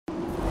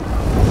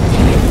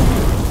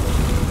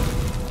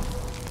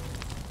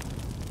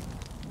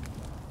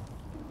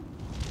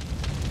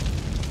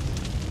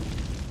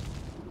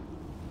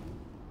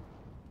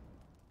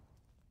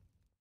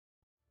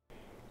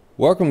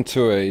Welcome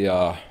to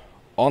a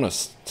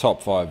honest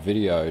top 5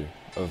 video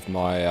of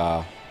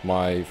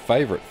my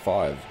favourite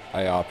 5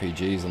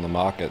 ARPGs on the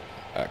market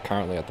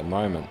currently at the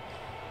moment.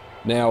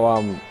 Now,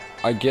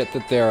 I get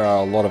that there are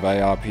a lot of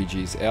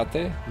ARPGs out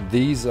there.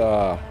 These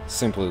are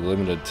simply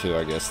limited to,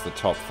 I guess, the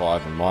top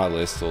 5 in my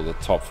list, or the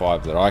top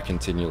 5 that I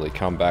continually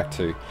come back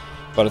to.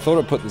 But I thought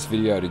I'd put this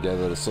video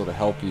together to sort of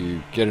help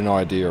you get an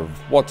idea of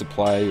what to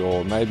play,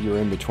 or maybe you're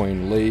in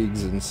between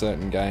leagues in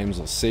certain games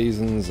or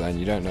seasons and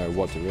you don't know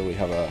what to really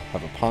have a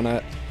punt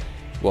at.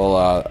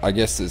 Well, I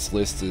guess this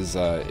list is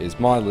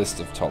my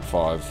list of top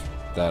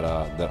 5 that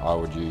I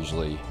would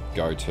usually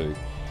go to.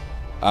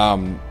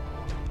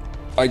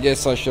 I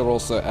guess I should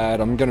also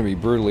add, I'm going to be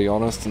brutally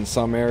honest in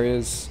some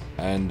areas,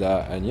 and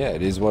yeah,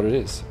 it is what it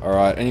is. All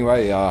right.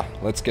 Anyway,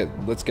 let's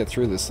get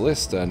through this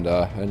list, and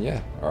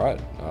yeah. All right.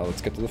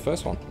 Let's get to the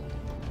first one.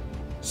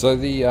 So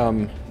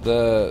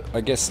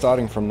I guess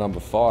starting from number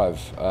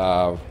 5,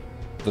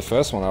 the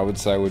first one I would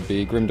say would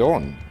be Grim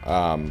Dawn.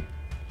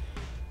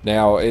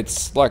 Now,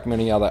 it's like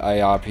many other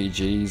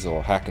ARPGs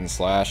or hack and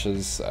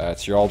slashes.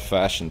 It's your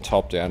old-fashioned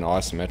top-down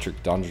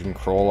isometric dungeon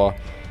crawler.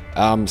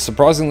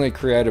 Surprisingly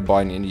created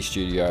by an indie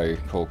studio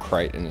called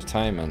Crate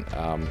Entertainment,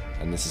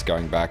 and this is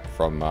going back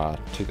from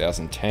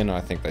 2010.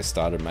 I think they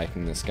started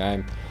making this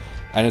game,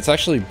 and it's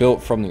actually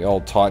built from the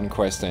old Titan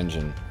Quest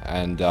engine.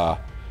 And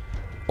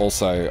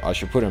also, I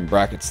should put in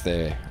brackets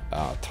there,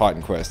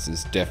 Titan Quest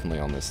is definitely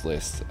on this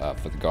list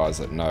for the guys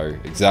that know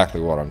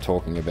exactly what I'm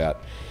talking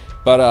about.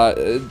 But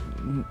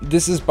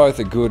this is both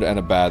a good and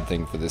a bad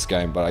thing for this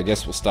game, but I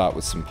guess we'll start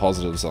with some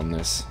positives on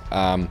this.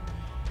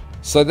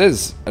 So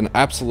there's an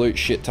absolute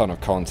shit ton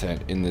of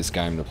content in this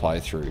game to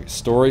play through.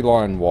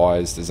 Storyline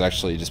wise, there's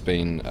actually just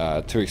been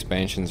 2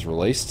 expansions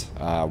released,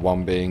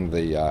 one being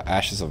the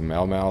Ashes of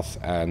Melmouth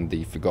and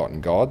the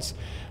Forgotten Gods.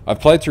 I've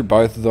played through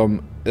both of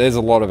them. There's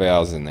a lot of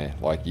hours in there.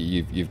 Like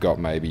you've got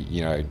maybe,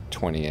 you know,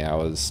 20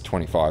 hours,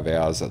 25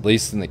 hours, at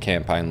least in the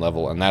campaign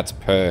level, and that's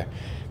per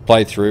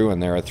playthrough,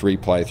 and there are 3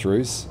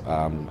 playthroughs,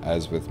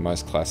 as with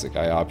most classic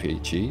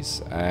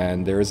ARPGs,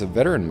 and there is a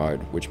veteran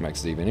mode, which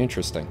makes it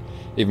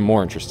even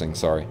more interesting,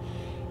 sorry.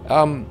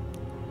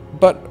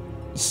 But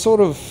sort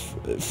of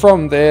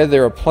from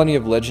there are plenty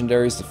of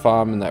legendaries to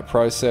farm in that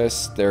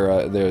process.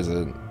 There's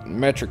a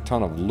metric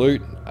ton of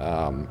loot,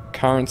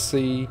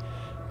 currency.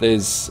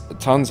 There's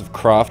tons of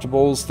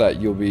craftables that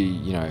you'll be,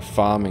 you know,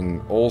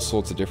 farming all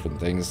sorts of different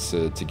things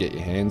to get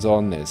your hands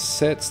on. There's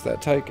sets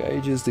that take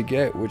ages to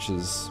get, which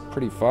is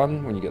pretty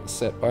fun when you get the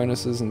set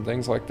bonuses and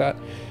things like that.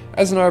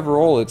 As an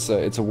overall, it's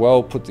a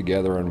well put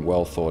together and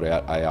well thought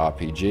out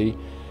ARPG.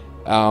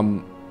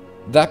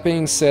 That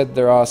being said,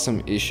 there are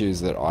some issues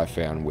that I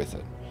found with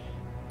it,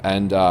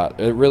 and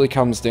it really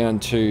comes down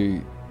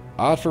to,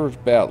 after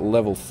about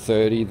level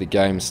 30, the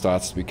game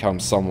starts to become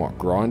somewhat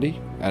grindy,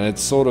 and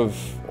it's sort of,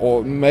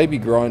 or maybe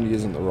grindy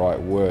isn't the right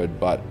word,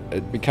 but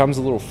it becomes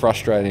a little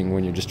frustrating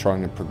when you're just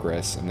trying to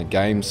progress, and the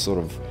game sort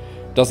of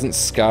doesn't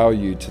scale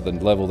you to the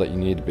level that you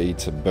need to be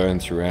to burn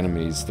through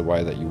enemies the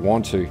way that you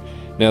want to.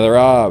 Now, there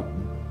are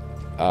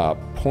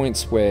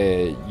points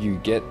where you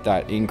get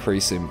that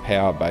increase in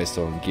power based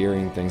on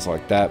gearing, things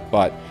like that,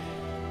 but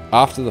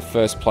after the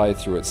first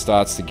playthrough it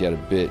starts to get a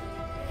bit,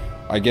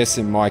 I guess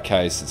in my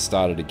case, it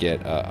started to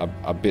get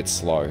a bit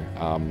slow.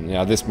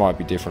 Now, this might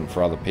be different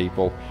for other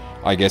people.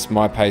 I guess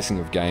my pacing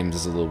of games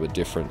is a little bit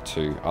different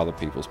to other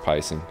people's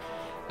pacing.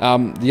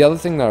 The other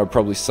thing that I'd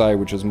probably say,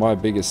 which was my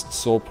biggest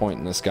sore point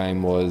in this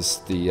game,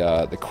 was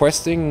the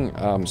questing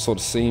sort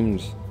of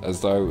seemed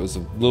as though it was a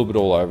little bit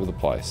all over the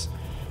place.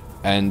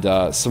 And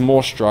some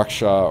more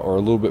structure or a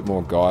little bit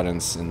more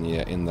guidance in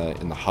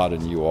the HUD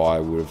and UI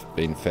would have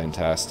been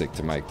fantastic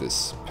to make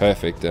this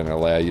perfect and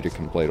allow you to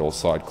complete all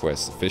side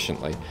quests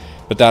efficiently.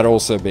 But that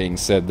also being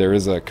said, there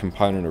is a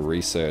component of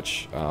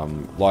research,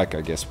 like I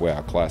guess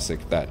WoW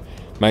Classic, that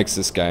makes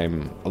this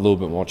game a little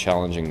bit more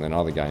challenging than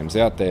other games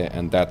out there,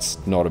 and that's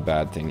not a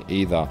bad thing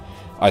either.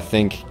 I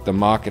think the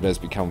market has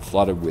become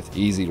flooded with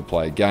easy to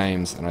play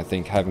games, and I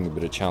think having a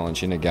bit of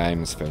challenge in a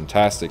game is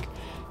fantastic.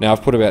 Now,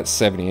 I've put about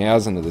 70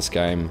 hours into this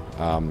game,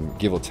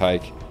 give or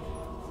take,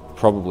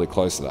 probably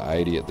closer to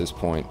 80 at this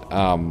point.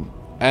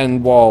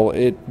 And while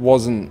it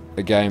wasn't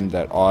a game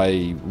that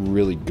I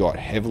really got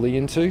heavily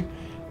into,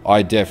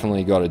 I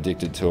definitely got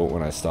addicted to it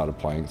when I started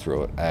playing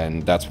through it,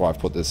 and that's why I've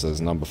put this as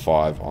number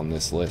 5 on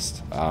this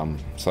list.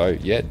 So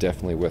yeah,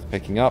 definitely worth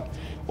picking up.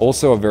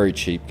 Also a very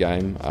cheap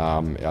game.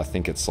 I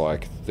think it's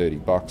like 30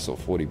 bucks or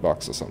 40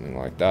 bucks or something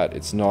like that.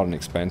 It's not an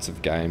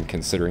expensive game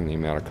considering the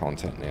amount of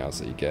content and hours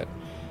that you get.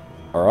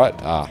 Alright,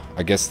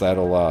 I guess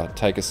that'll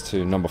take us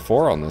to number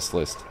 4 on this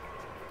list.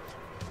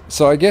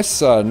 So I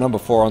guess number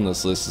 4 on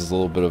this list is a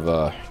little bit of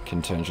a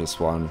contentious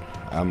one.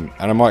 And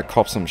I might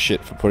cop some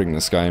shit for putting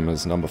this game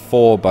as number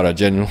 4, but I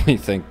genuinely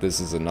think this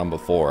is a number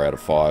 4 out of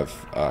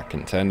 5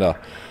 contender.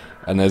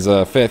 And there's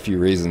a fair few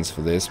reasons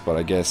for this, but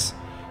I guess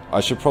I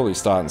should probably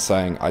start in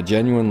saying I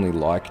genuinely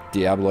like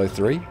Diablo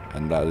 3,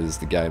 and that is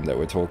the game that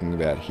we're talking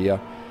about here.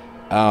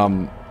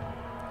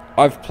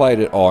 I've played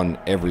it on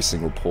every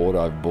single port.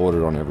 I've bought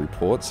it on every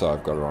port, so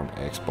I've got it on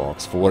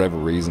Xbox. For whatever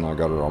reason, I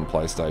got it on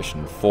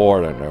PlayStation 4.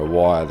 I don't know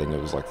why. I think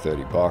it was like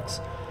 30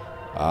 bucks.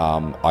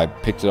 I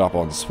picked it up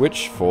on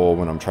Switch for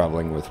when I'm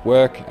traveling with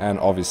work, and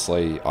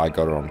obviously I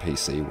got it on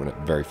PC when it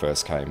very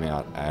first came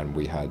out, and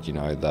we had, you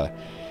know, the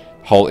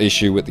whole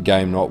issue with the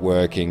game not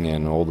working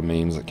and all the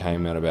memes that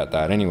came out about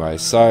that. Anyway,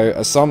 so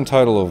a sum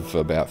total of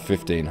about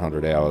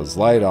 1,500 hours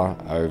later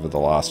over the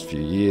last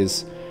few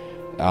years.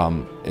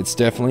 It's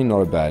definitely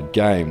not a bad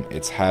game.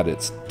 It's had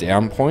its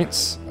down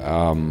points,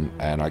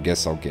 and I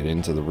guess I'll get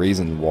into the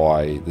reason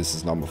why this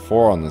is number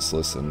 4 on this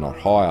list and not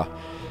higher.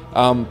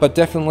 But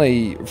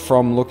definitely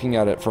from looking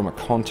at it from a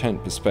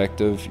content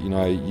perspective, you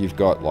know, you've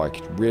got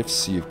like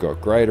rifts, you've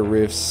got greater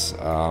rifts,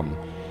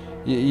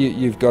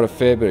 you've got a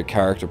fair bit of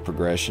character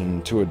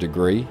progression to a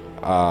degree.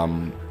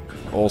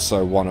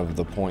 Also, one of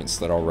the points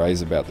that I'll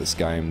raise about this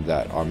game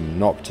that I'm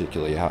not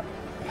particularly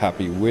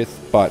happy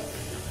with, but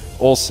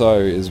also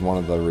is one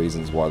of the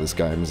reasons why this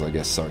game is, I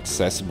guess, so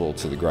accessible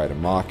to the greater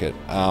market.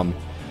 I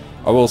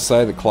will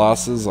say the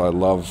classes, I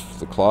love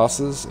the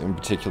classes, in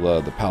particular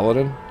the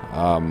Paladin.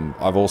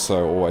 I've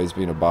also always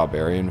been a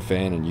Barbarian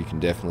fan, and you can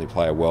definitely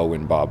play a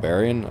Whirlwind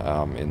Barbarian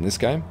in this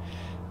game.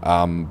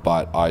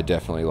 But I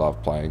definitely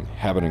love playing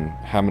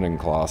Hammerding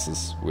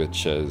classes,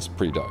 which is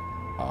pretty dope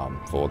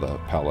for the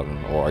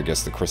Paladin, or I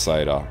guess the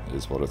Crusader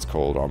is what it's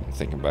called. I'm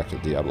thinking back to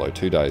Diablo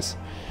 2 days.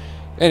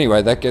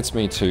 Anyway, that gets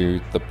me to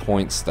the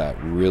points that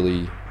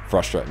really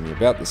frustrate me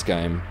about this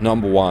game.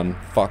 Number 1,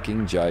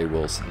 fucking Jay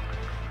Wilson.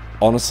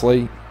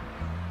 Honestly,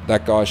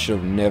 that guy should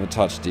have never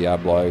touched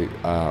Diablo,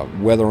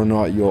 whether or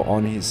not you're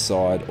on his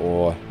side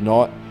or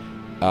not.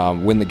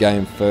 When the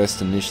game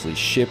first initially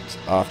shipped,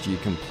 after you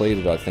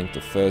completed, I think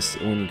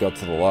when you got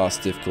to the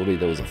last difficulty,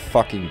 there was a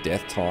fucking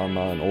death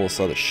timer and all this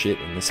other shit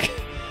in this game.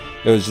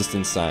 It was just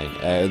insane.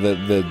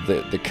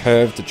 The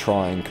curve to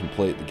try and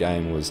complete the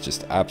game was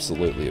just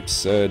absolutely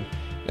absurd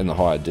in the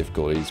higher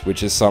difficulties,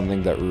 which is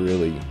something that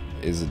really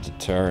is a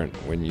deterrent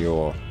when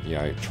you're, you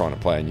know, trying to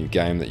play a new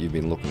game that you've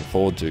been looking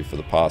forward to for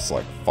the past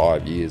like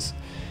 5 years.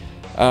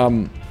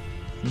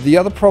 The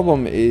other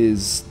problem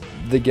is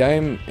the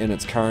game in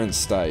its current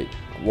state.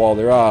 While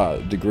there are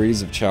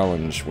degrees of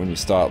challenge when you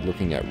start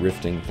looking at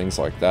rifting, things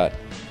like that,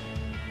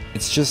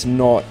 it's just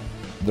not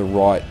the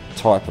right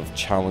type of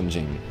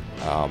challenging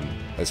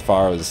as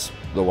far as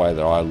the way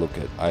that I look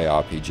at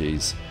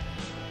ARPGs.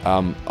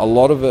 A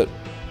lot of it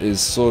is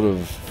sort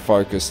of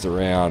focused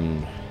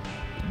around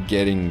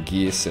getting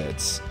gear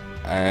sets,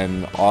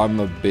 and I'm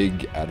a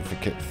big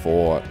advocate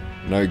for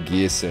no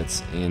gear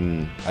sets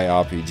in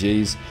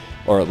ARPGs,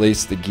 or at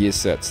least the gear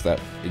sets that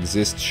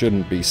exist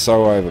shouldn't be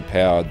so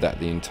overpowered that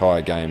the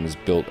entire game is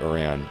built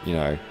around, you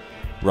know,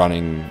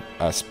 running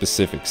a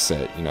specific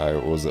set, you know,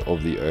 or was it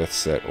of the Earth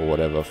set or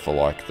whatever for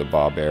like the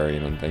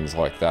Barbarian and things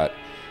like that.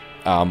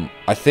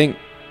 I think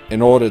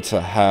in order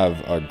to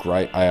have a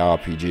great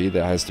ARPG,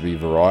 there has to be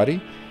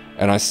variety.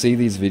 And I see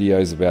these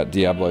videos about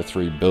Diablo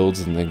 3 builds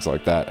and things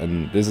like that,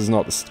 and this is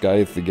not to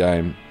scathe the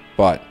game,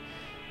 but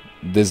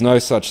there's no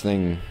such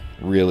thing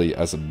really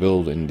as a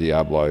build in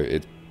Diablo.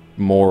 It's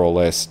more or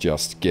less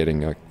just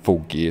getting a full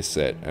gear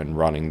set and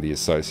running the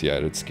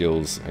associated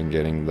skills and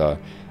getting the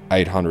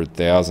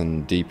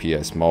 800,000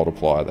 DPS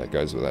multiplier that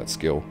goes with that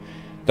skill.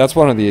 That's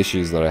one of the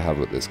issues that I have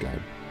with this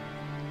game.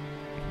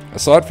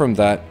 Aside from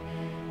that,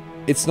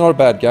 it's not a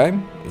bad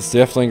game. It's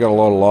definitely got a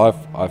lot of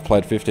life. I've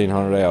played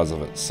 1,500 hours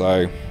of it,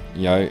 so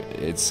you know,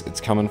 it's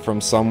coming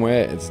from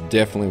somewhere. It's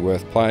definitely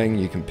worth playing.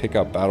 You can pick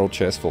up battle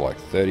chests for like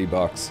 30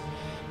 bucks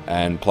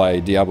and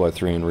play Diablo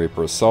 3 and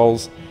Reaper of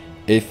Souls.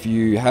 If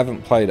you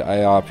haven't played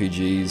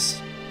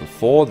ARPGs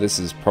before, this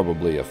is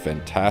probably a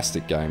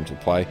fantastic game to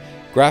play.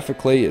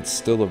 Graphically, it's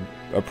still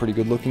a pretty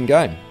good looking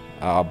game.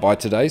 By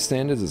today's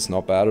standards, it's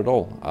not bad at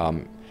all.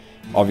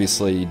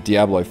 Obviously,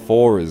 Diablo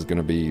 4 is going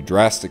to be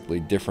drastically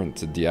different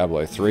to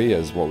Diablo 3,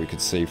 as what we could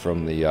see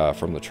from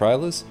the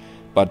trailers.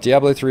 But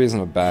Diablo 3 isn't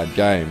a bad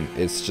game.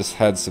 It's just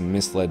had some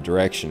misled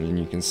direction, and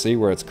you can see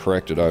where it's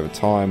corrected over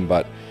time.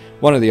 But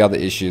one of the other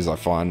issues I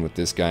find with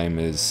this game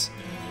is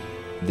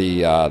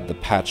the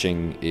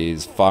patching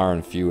is far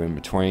and few in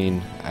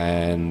between,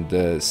 and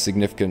the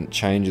significant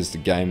changes to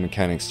game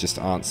mechanics just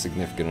aren't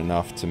significant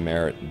enough to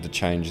merit the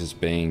changes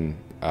being,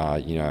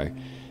 you know,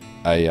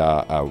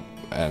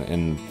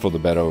 and for the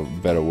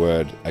better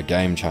word, a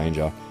game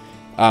changer.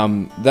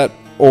 That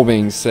all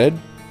being said,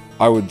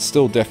 I would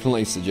still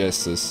definitely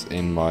suggest this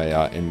in my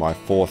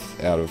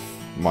 4th out of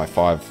my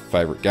 5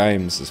 favorite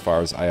games as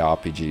far as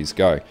ARPGs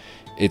go.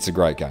 It's a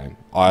great game.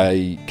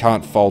 I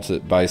can't fault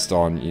it based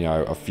on, you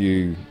know, a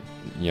few,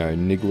 you know,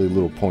 niggly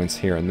little points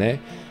here and there.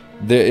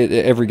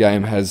 Every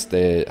game has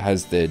their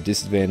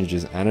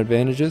disadvantages and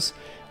advantages.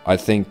 I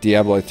think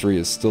Diablo 3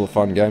 is still a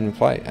fun game to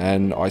play,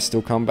 and I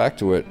still come back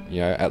to it,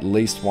 you know, at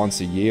least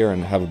once a year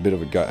and have a bit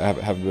of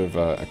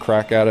a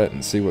crack at it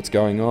and see what's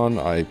going on.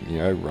 I, you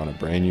know, run a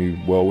brand new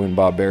Whirlwind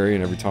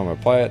Barbarian every time I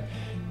play it,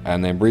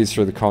 and then breeze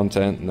through the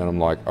content, and then I'm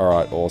like, all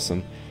right,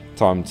 awesome,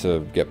 time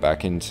to get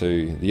back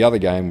into the other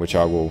game, which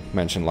I will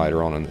mention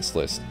later on in this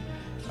list.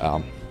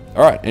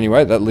 Alright,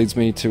 anyway, that leads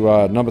me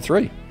to number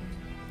 3.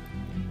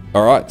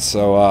 Alright,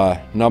 so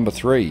number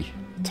 3,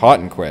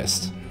 Titan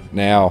Quest.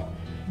 Now,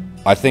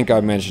 I think I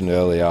mentioned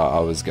earlier I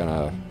was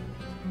gonna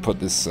put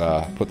this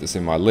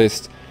in my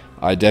list.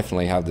 I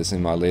definitely have this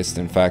in my list.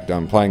 In fact,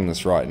 I'm playing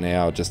this right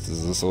now just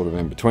as a sort of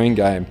in-between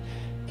game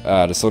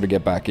to sort of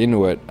get back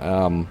into it.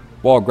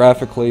 While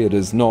graphically it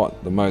is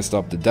not the most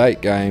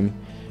up-to-date game,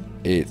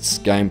 its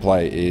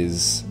gameplay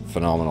is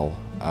phenomenal.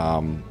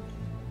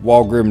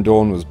 While Grim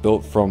Dawn was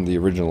built from the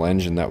original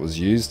engine that was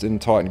used in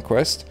Titan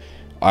Quest,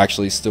 I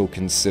actually still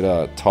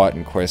consider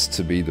Titan Quest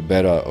to be the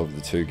better of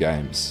the two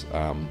games,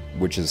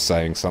 which is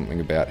saying something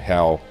about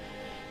how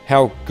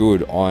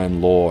good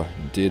Iron Law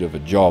did of a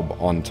job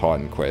on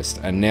Titan Quest.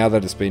 And now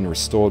that it's been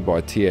restored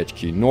by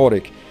THQ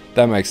Nordic,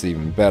 that makes it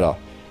even better.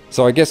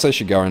 So I guess I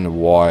should go into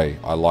why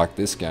I like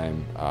this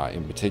game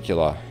in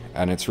particular,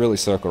 and it's really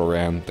circled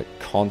around the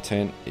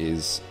content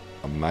is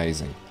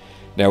amazing.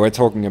 Now we're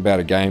talking about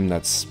a game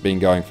that's been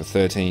going for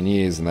 13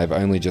 years and they've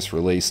only just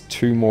released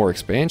 2 more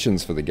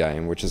expansions for the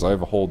game, which has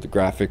overhauled the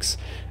graphics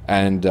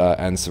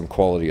and some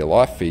quality of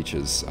life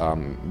features,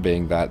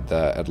 being that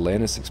the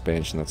Atlantis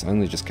expansion that's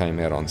only just came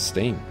out on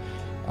Steam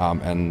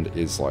and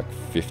is like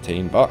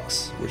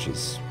 $15, which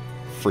is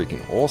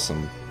freaking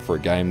awesome for a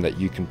game that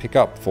you can pick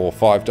up for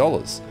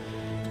 $5.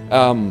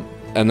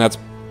 And that's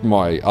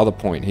my other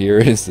point here,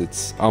 is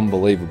it's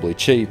unbelievably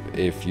cheap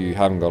if you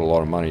haven't got a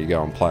lot of money to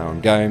go and play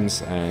on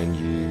games and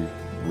you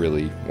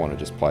really want to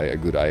just play a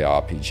good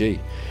ARPG.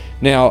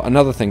 Now,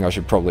 another thing I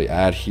should probably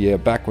add here,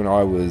 back when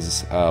I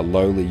was a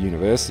lowly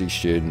university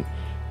student,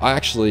 I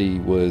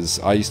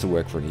used to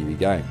work for an EB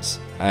Games,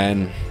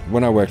 and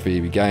when I worked for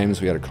EB Games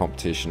we had a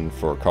competition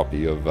for a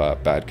copy of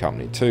Bad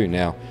Company 2.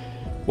 Now,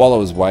 while I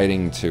was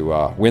waiting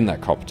to win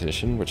that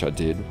competition, which I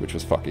did, which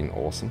was fucking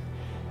awesome,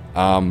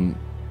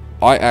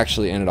 I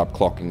actually ended up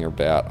clocking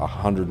about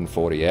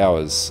 140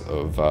 hours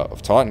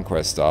of Titan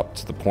Quest up,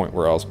 to the point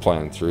where I was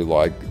playing through,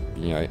 like,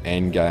 you know,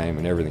 endgame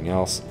and everything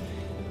else.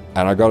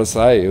 And I gotta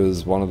say, it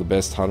was one of the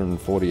best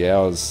 140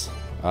 hours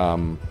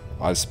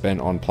I've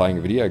spent on playing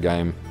a video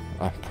game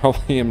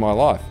probably in my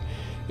life.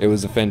 It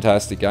was a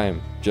fantastic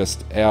game.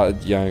 Just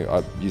out, you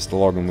know, I used to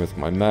log in with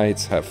my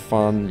mates, have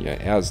fun, you know,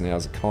 hours and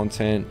hours of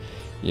content,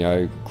 you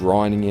know,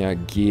 grinding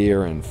out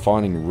gear and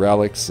finding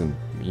relics and,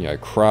 you know,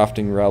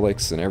 crafting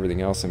relics and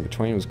everything else in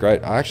between. It was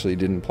great. I actually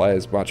didn't play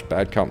as much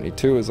Bad Company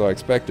 2 as I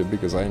expected,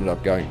 because I ended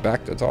up going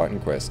back to Titan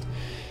Quest.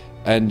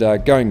 And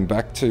going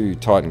back to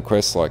Titan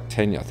Quest, like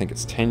I think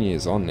it's 10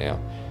 years on now,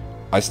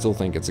 I still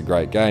think it's a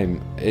great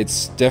game.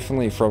 It's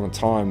definitely from a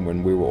time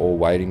when we were all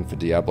waiting for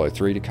Diablo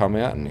 3 to come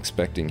out and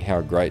expecting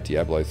how great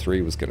Diablo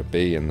 3 was going to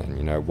be, and then,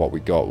 you know, what we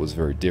got was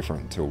very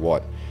different to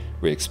what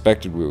we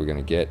expected we were going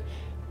to get.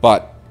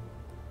 But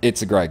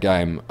it's a great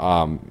game.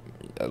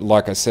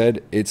 Like I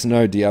said, it's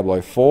no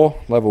Diablo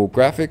 4 level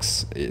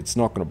graphics. It's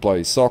not going to blow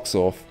your socks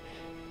off.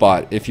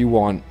 But if you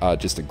want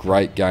just a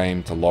great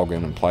game to log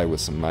in and play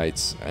with some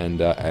mates, and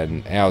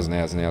hours and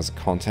hours and hours of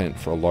content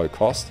for a low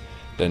cost,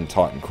 then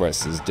Titan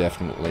Quest is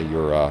definitely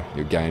your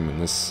game in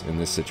this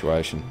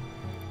situation.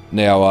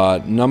 Now,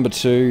 number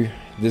 2,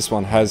 this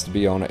one has to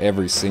be on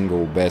every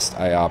single best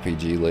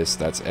ARPG list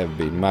that's ever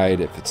been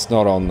made. If it's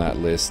not on that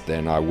list,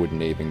 then I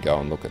wouldn't even go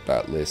and look at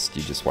that list.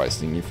 You're just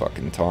wasting your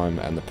fucking time,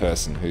 and the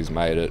person who's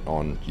made it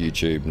on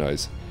YouTube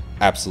knows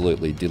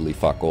absolutely diddly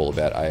fuck all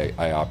about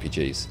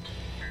ARPGs.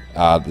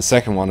 The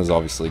second one is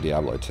obviously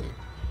Diablo 2.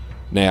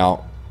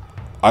 Now,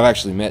 I've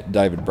actually met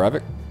David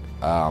Bravik,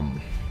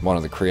 one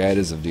of the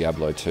creators of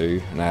Diablo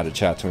 2, and I had a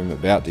chat to him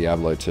about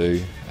Diablo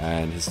 2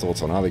 and his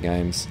thoughts on other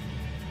games.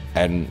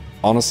 And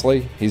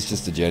honestly, he's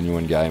just a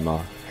genuine gamer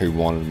who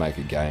wanted to make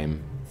a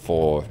game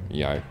for,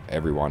 you know,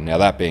 everyone. Now,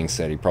 that being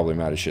said, he probably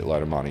made a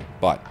shitload of money.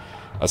 But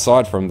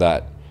aside from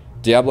that,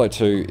 Diablo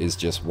 2 is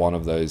just one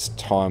of those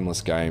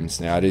timeless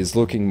games. Now, it is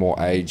looking more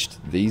aged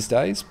these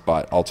days,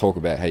 but I'll talk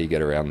about how you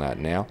get around that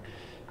now.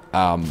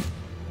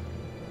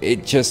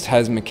 It just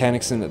has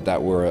mechanics in it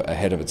that were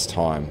ahead of its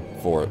time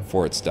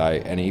for its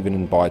day, and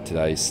even by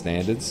today's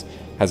standards,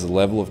 has a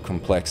level of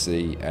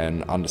complexity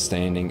and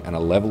understanding and a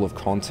level of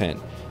content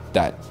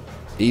that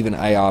even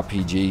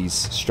ARPGs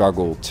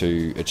struggle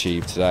to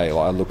achieve today.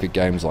 I look at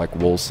games like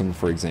Wilson,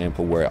 for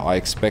example, where I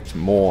expect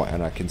more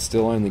and I can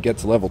still only get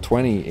to level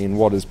 20 in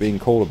what is being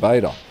called a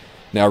beta.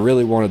 Now, I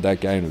really wanted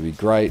that game to be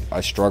great. I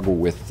struggle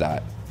with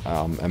that,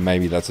 and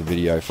maybe that's a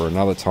video for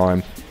another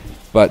time.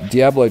 But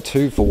Diablo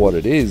 2, for what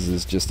it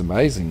is just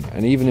amazing.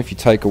 And even if you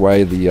take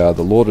away the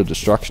Lord of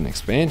Destruction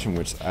expansion,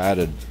 which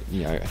added,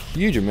 you know, a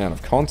huge amount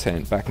of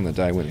content back in the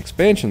day when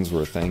expansions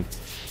were a thing,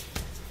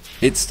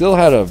 it still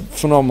had a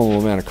phenomenal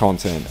amount of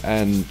content.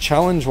 And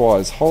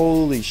challenge-wise,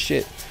 holy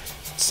shit,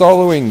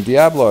 soloing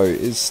Diablo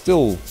is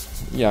still,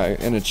 you know,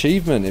 an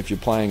achievement if you're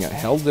playing at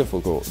hell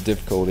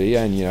difficulty,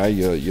 and, you know,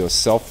 you're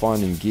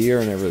self-finding gear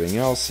and everything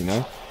else, you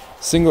know.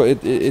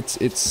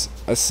 It's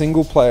a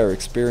single player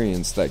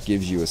experience that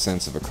gives you a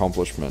sense of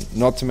accomplishment.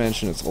 Not to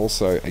mention, it's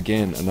also,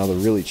 again, another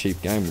really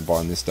cheap game to buy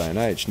in this day and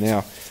age.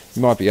 Now,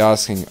 you might be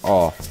asking,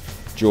 oh,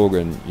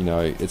 Jorgen, you know,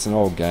 it's an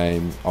old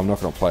game. I'm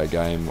not going to play a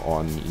game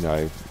on, you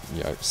know,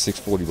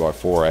 640 by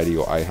 480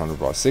 or 800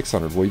 by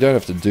 600. Well, you don't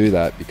have to do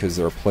that because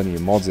there are plenty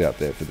of mods out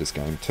there for this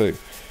game too.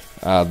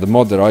 The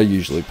mod that I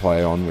usually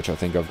play on, which I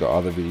think I've got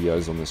other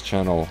videos on this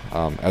channel,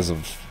 as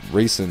of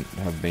recent,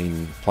 have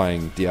been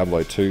playing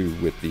Diablo 2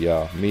 with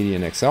the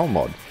Median XL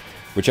mod,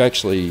 which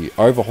actually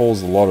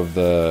overhauls a lot of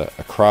the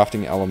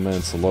crafting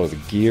elements, a lot of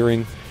the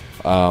gearing.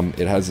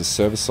 It has a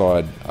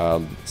server-side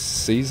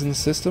season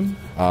system,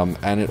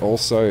 and it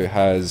also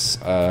has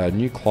a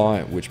new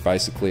client which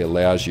basically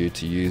allows you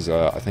to use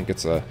I think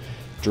it's a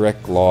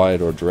direct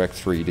glide or direct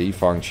 3D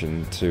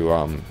function to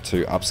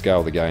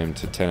upscale the game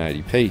to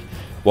 1080p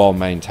while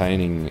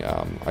maintaining,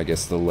 I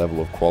guess, the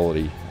level of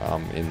quality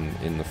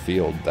in the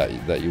field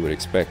that you would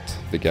expect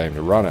the game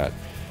to run at.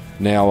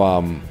 Now,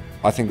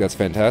 I think that's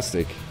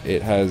fantastic.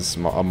 It has a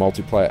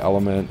multiplayer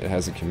element, it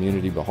has a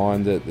community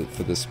behind it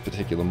for this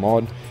particular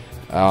mod,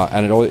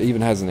 and it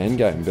even has an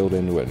endgame built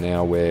into it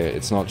now where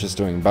it's not just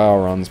doing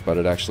barrel runs, but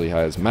it actually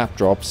has map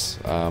drops,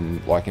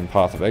 like in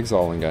Path of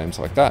Exile and games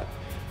like that.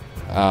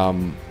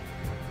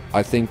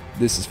 I think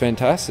this is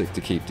fantastic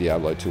to keep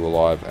Diablo 2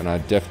 alive, and I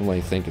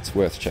definitely think it's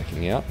worth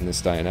checking out in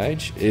this day and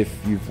age. If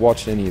you've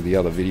watched any of the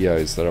other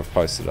videos that I've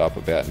posted up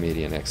about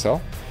Median XL,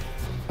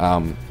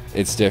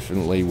 it's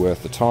definitely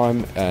worth the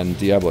time. And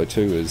Diablo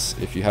 2 is,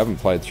 if you haven't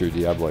played through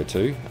Diablo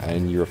 2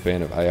 and you're a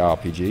fan of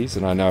ARPGs,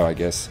 and I know, I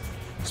guess,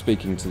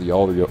 speaking to the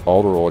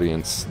older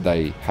audience,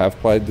 they have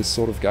played this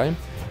sort of game,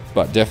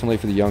 but definitely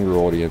for the younger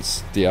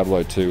audience,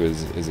 Diablo 2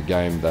 is a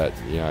game that,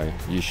 you know,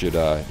 you should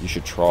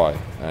try,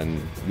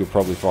 and you'll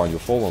probably find you'll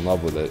fall in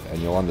love with it,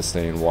 and you'll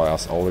understand why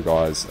us older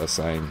guys are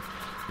saying,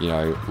 you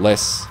know,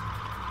 less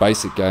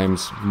basic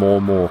games,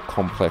 more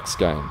complex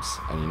games.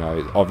 And, you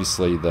know,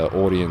 obviously the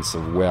audience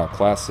of WoW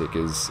Classic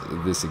is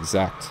this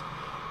exact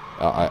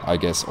I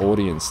guess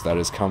audience that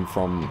has come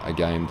from a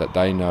game that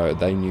they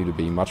knew to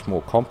be much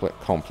more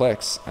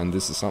complex, and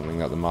this is something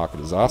that the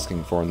market is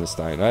asking for in this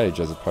day and age,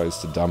 as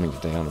opposed to dumbing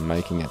it down and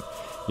making it,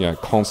 you know,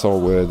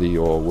 console worthy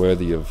or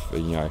worthy of,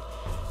 you know,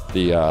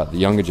 the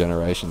younger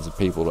generations of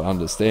people to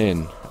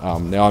understand.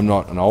 Now, I'm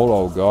not an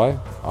old guy.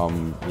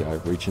 I'm, you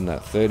know, reaching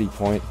that 30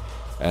 point,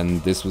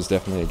 and this was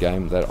definitely a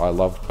game that I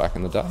loved back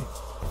in the day.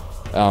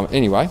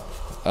 Anyway,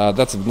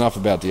 that's enough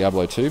about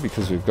Diablo 2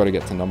 because we've got to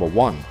get to number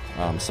 1,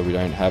 so we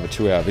don't have a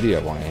 2-hour video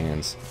on our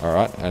hands.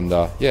 Alright, and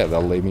yeah,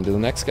 that'll lead me to the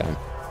next game.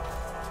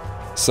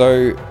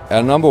 So,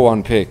 our number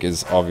 1 pick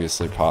is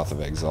obviously Path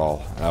of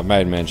Exile. I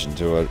made mention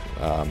to it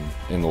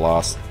in the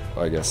last,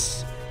 I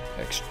guess,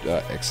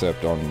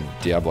 excerpt on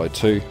Diablo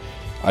 2.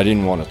 I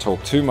didn't want to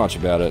talk too much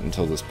about it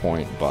until this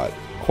point, but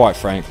quite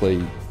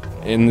frankly,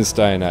 in this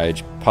day and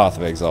age, Path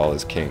of Exile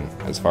is king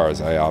as far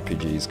as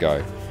ARPGs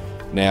go.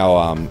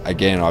 Now,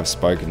 again,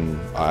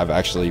 I've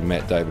actually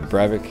met David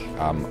Brevik.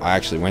 I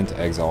actually went to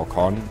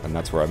ExileCon, and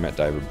that's where I met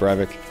David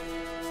Brevik.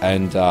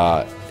 And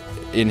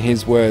in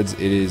his words,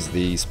 it is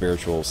the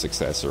spiritual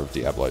successor of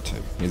Diablo 2.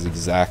 His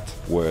exact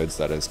words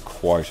that is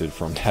quoted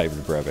from David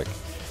Brevik.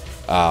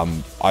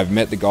 I've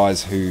met the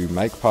guys who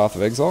make Path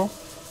of Exile,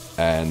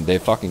 and they're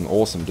fucking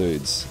awesome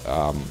dudes.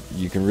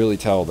 You can really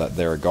tell that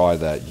they're a guy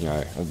that, you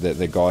know,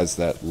 they're guys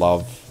that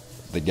love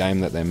the game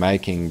that they're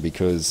making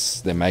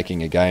because they're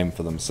making a game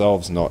for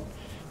themselves, not,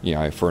 you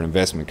know, for an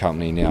investment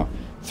company. Now,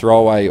 throw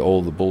away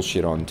all the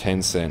bullshit on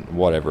Tencent,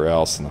 whatever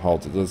else, and the whole,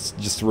 let's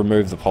just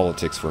remove the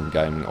politics from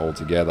gaming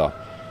altogether.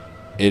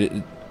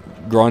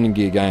 Grinding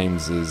Gear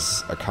Games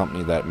is a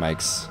company that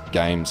makes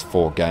games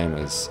for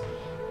gamers,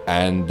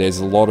 and there's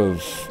a lot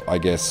of, I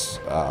guess,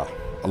 a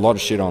lot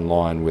of shit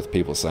online with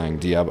people saying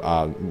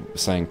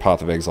saying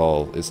Path of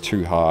Exile is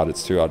too hard,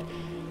 it's too hard.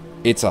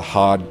 It's a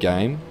hard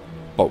game,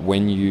 but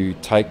when you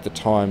take the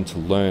time to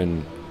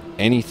learn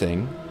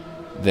anything,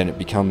 then it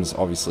becomes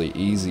obviously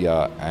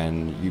easier,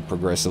 and you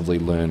progressively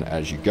learn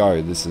as you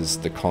go. This is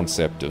the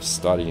concept of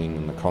studying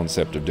and the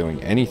concept of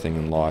doing anything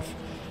in life.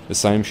 The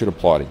same should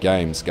apply to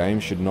games.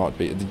 Games should not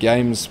be... The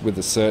games with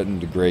a certain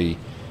degree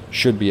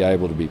should be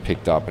able to be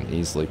picked up and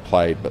easily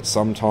played, but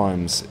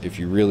sometimes if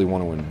you really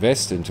want to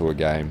invest into a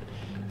game,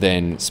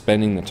 then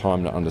spending the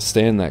time to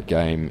understand that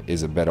game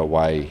is a better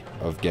way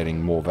of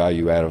getting more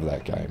value out of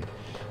that game.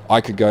 I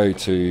could go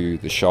to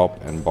the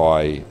shop and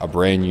buy a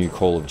brand new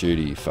Call of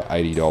Duty for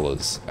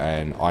 $80,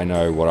 and I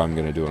know what I'm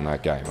going to do in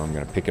that game. I'm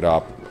going to pick it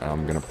up, and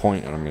I'm going to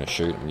point, and I'm going to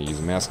shoot, and use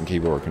a mouse and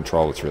keyboard or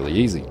control. It's really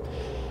easy.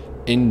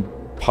 In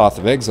Path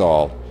of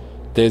Exile,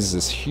 there's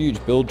this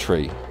huge build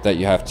tree that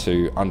you have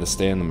to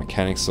understand the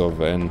mechanics of,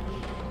 and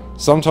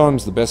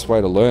sometimes the best way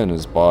to learn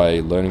is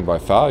by learning by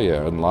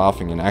failure and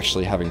laughing and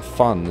actually having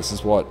fun. This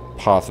is what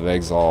Path of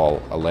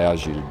Exile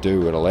allows you to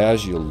do. It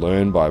allows you to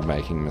learn by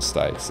making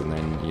mistakes, and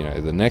then, you know,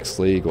 the next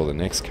league or the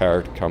next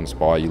character comes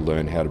by, you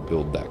learn how to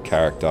build that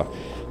character.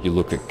 You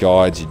look at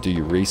guides, you do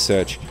your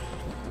research.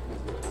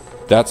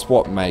 That's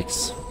what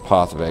makes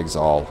Path of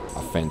Exile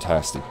a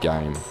fantastic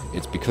game.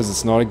 It's because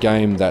it's not a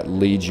game that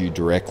leads you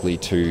directly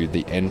to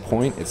the end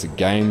point. It's a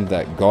game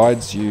that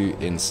guides you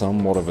in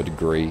somewhat of a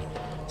degree,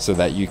 so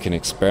that you can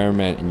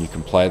experiment and you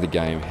can play the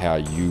game how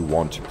you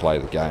want to play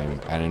the game.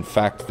 And in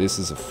fact, this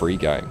is a free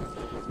game,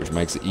 which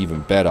makes it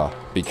even better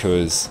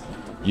because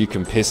you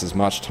can piss as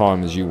much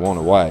time as you want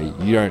away.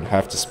 You don't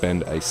have to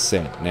spend a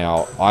cent.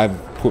 Now,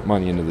 I've put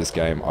money into this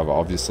game. I've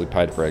obviously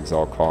paid for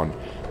ExileCon,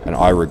 and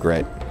I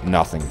regret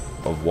nothing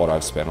of what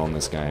I've spent on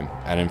this game.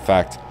 And in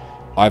fact,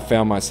 I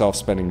found myself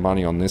spending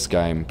money on this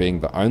game being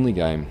the only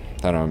game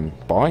that I'm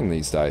buying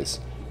these days,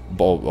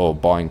 or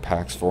buying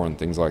packs for and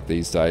things like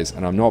these days,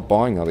 and I'm not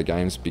buying other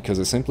games because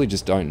I simply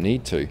just don't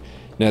need to.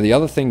 Now, the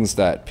other things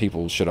that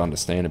people should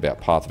understand about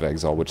Path of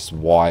Exile, which is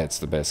why it's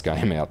the best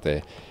game out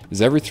there,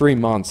 is every 3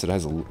 months it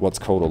has what's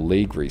called a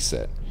league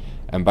reset.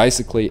 And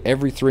basically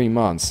every 3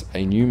 months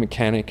a new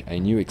mechanic, a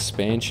new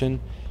expansion,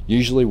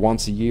 usually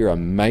once a year a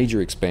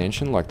major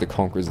expansion like the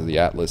Conquerors of the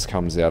Atlas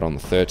comes out on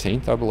the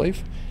 13th, I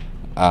believe.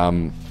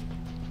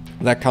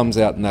 That comes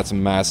out, and that's a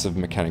massive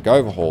mechanic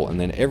overhaul. And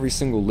then every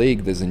single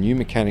league there's a new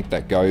mechanic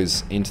that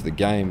goes into the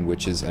game,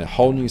 which is a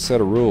whole new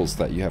set of rules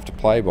that you have to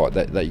play by,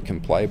 that you can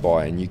play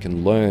by, and you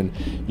can learn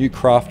new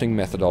crafting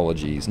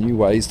methodologies, new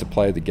ways to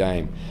play the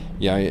game,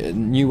 you know,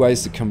 new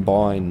ways to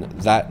combine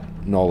that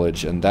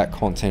knowledge and that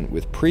content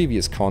with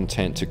previous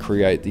content to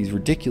create these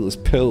ridiculous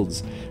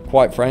builds.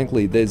 Quite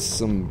frankly, there's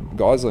some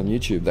guys on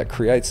YouTube that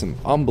create some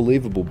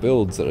unbelievable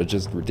builds that are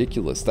just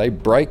ridiculous. They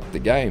break the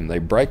game, they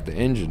break the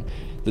engine.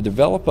 The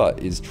developer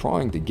is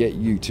trying to get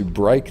you to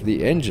break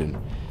the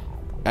engine.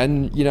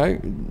 And, you know,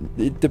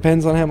 it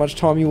depends on how much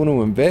time you want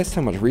to invest,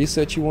 how much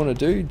research you want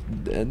to do,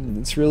 and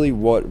it's really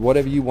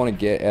whatever you want to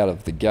get out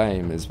of the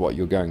game is what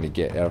you're going to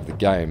get out of the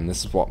game. And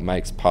this is what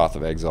makes Path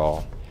of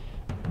Exile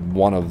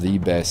one of the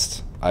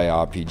best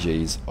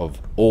ARPGs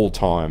of all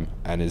time,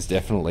 and is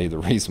definitely the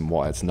reason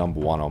why it's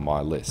 #1 on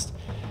my list.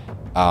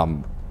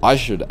 I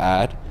should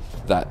add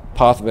that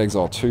Path of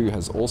Exile 2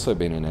 has also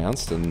been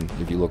announced, and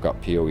if you look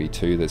up PoE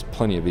 2, there's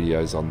plenty of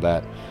videos on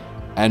that.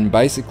 And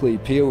basically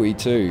PoE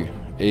 2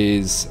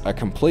 is a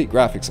complete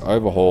graphics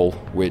overhaul,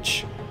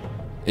 which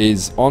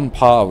is on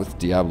par with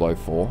Diablo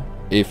 4,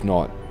 if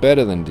not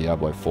better than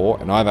Diablo 4.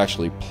 And I've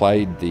actually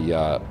played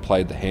the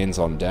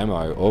hands-on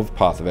demo of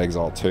Path of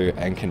Exile 2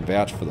 and can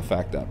vouch for the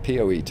fact that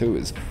PoE 2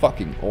 is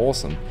fucking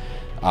awesome.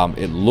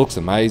 It looks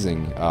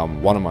amazing.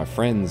 One of my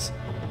friends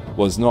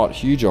was not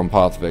huge on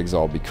Path of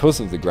Exile because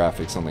of the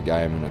graphics on the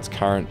game and its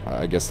current,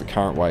 I guess the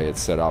current way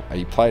it's set up.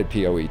 He played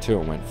PoE 2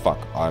 and went, fuck,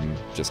 I'm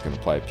just going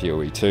to play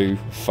PoE 2,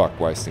 fuck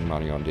wasting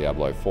money on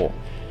Diablo 4.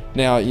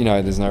 Now, you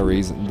know, there's no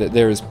reason,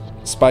 there is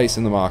space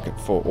in the market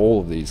for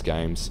all of these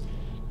games,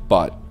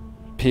 but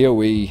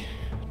PoE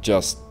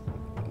just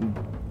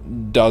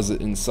does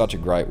it in such a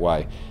great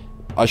way.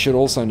 I should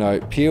also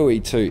note, PoE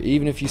 2,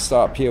 even if you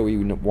start PoE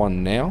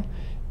 1 now,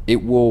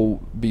 it will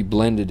be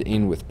blended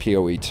in with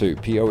PoE 2.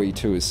 PoE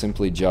 2 is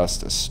simply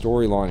just a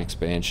storyline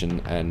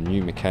expansion and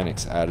new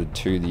mechanics added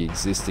to the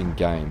existing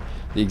game.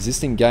 The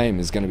existing game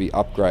is going to be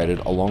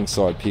upgraded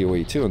alongside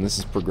PoE 2, and this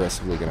is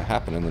progressively going to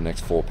happen in the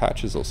next 4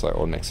 patches or so,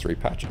 or next 3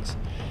 patches.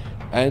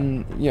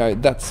 And, you know,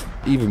 that's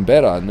even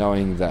better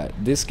knowing that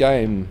this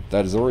game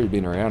that has already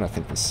been around, I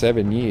think, for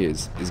 7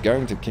 years, is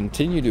going to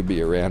continue to be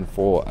around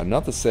for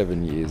another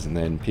 7 years, and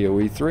then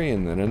PoE 3,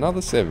 and then another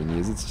 7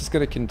 years. It's just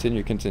going to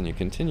continue,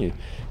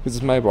 because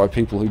it's made by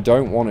people who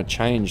don't want to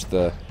change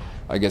the,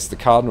 I guess, the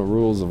cardinal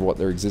rules of what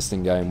their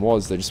existing game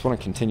was. They just want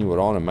to continue it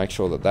on and make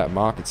sure that that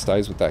market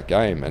stays with that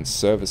game and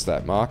service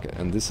that market.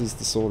 And this is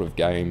the sort of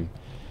game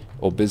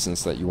or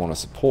business that you want to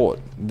support.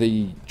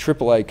 The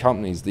AAA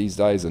companies these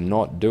days are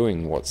not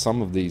doing what some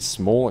of these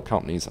smaller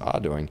companies are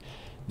doing.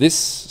 This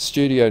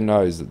studio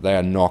knows that they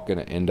are not going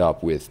to end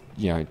up with,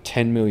 you know,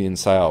 10 million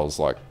sales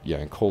like, you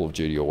know, Call of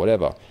Duty or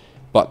whatever,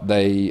 but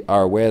they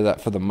are aware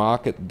that for the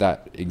market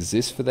that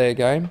exists for their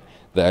game,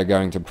 they are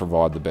going to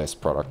provide the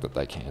best product that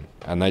they can,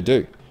 and they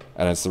do.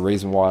 And it's the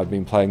reason why I've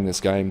been playing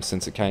this game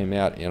since it came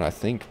out in, I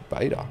think,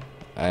 beta.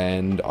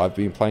 And I've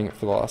been playing it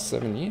for the last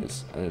 7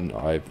 years, and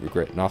I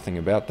regret nothing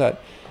about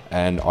that.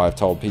 And I've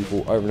told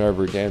people over and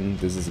over again,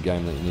 this is a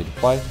game that you need to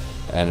play,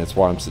 and it's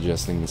why I'm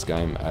suggesting this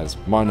game as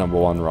my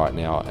 #1 right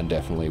now, and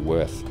definitely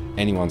worth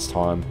anyone's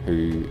time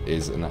who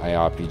is an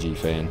ARPG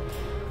fan.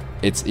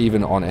 It's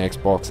even on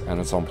Xbox and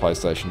it's on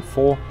PlayStation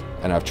 4,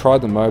 and I've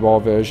tried the mobile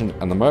version,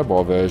 and the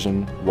mobile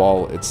version,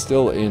 while it's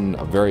still in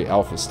a very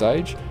alpha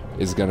stage,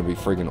 is going to be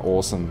friggin'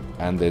 awesome.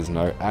 And there's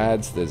no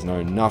ads, there's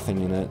no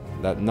nothing in it,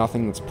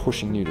 nothing that's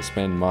pushing you to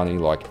spend money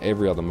like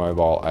every other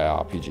mobile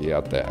ARPG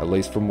out there, at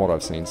least from what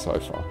I've seen so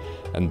far.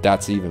 And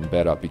that's even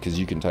better because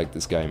you can take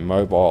this game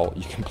mobile,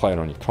 you can play it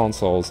on your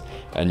consoles,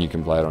 and you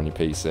can play it on your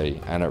PC,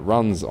 and it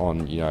runs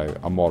on, you know,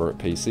 a moderate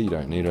PC. You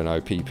don't need an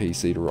OP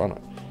PC to run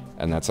it,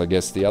 and that's, I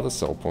guess, the other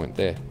sell point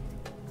there.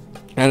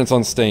 And it's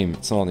on Steam,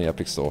 it's not on the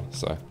Epic Store,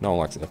 so no one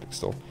likes the Epic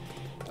Store.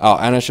 Oh,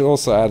 and I should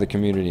also add the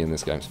community in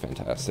this game is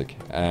fantastic.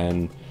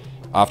 And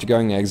after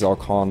going to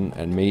ExileCon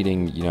and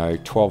meeting, you know,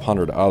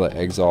 1,200 other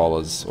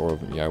exilers, or,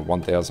 you know,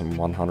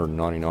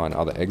 1,199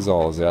 other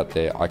exilers out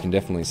there, I can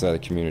definitely say the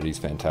community is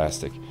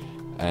fantastic.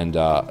 And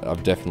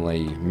I've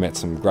definitely met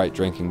some great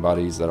drinking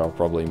buddies that I'll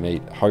probably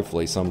meet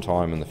hopefully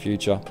sometime in the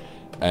future.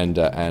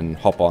 and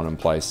hop on and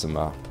play some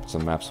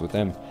maps with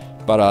them.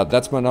 But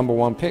that's my number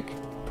 1 pick.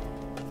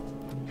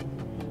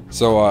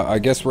 So I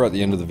guess we're at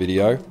the end of the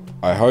video.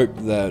 I hope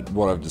that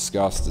what I've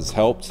discussed has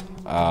helped.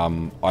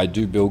 I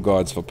do build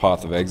guides for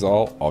Path of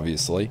Exile,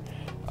 obviously.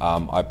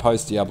 I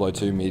post Diablo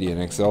 2 Media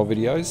and Excel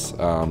videos,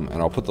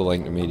 and I'll put the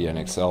link to Media and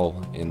Excel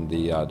in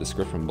the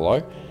description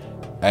below.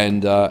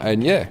 And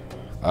yeah,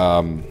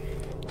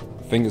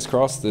 fingers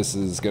crossed this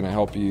is going to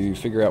help you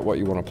figure out what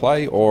you want to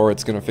play, or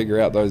it's going to figure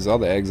out those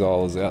other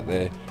exilers out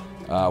there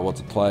what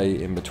to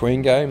play in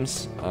between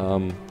games.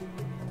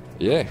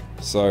 Yeah,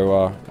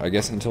 so I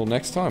guess until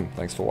next time,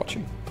 thanks for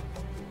watching.